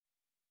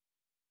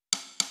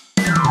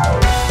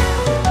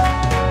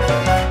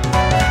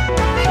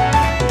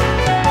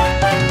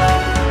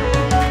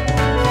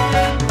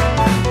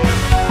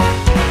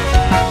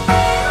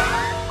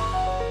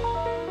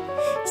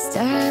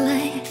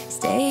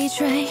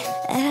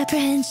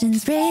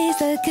Apprehensions raise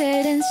the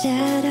curtain,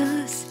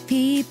 shadows,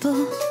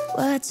 people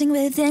watching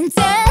with intent.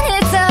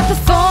 It's a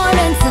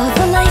performance of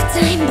a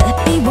lifetime,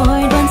 but be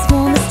warned, one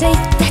small mistake,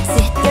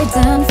 that's it, you're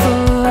done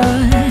for.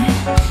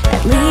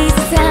 At least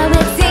it's how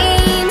it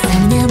seems. I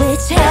know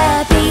which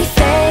happy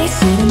face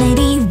should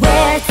maybe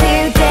wear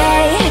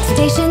today.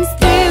 Expectations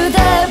through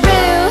the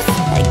roof.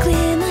 I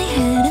clear my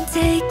head and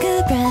take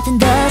a breath, and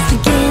thus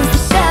begins the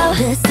show.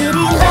 The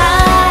city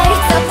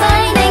lights are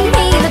blinding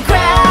me, the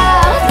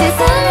crowd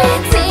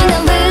disorienting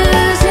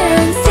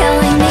illusions,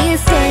 telling me the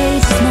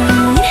stage is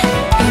mine.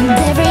 And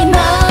every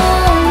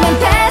moment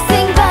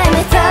passing by,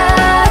 my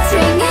thoughts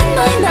ring in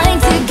my mind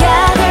to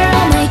gather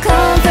all my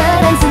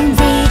confidence and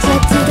reach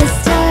up to the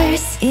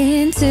stars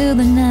into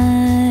the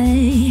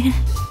night.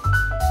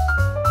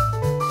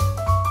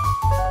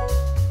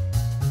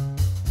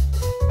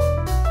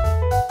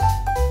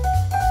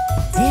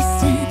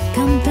 Distant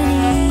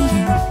company,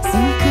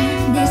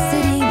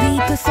 synchronicity we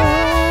prefer.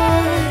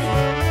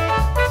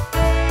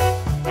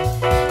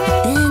 But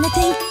then I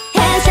think,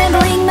 hands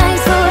trembling,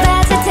 minds full of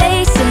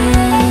agitation,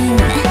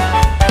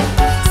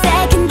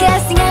 second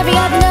guessing every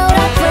other note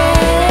I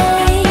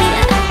play,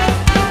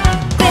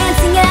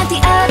 glancing at the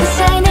others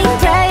shining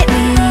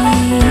brightly,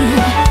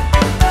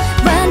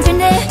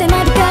 wondering if they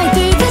might be going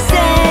through the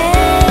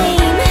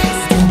same.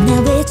 Still know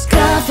which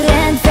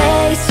confident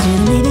face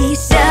should maybe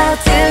shout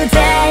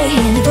today.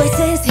 And the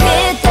voices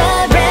hit the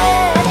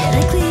red.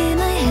 I clear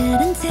my head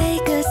and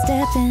take a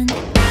step in.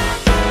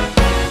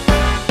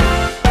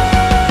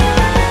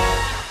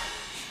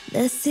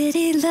 The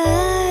city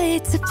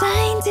lights have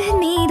blinded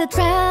me, the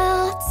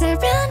crowd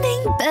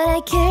surrounding, but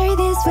I carry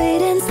this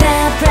weight and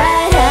snap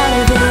right out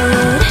of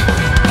it.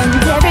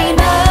 And every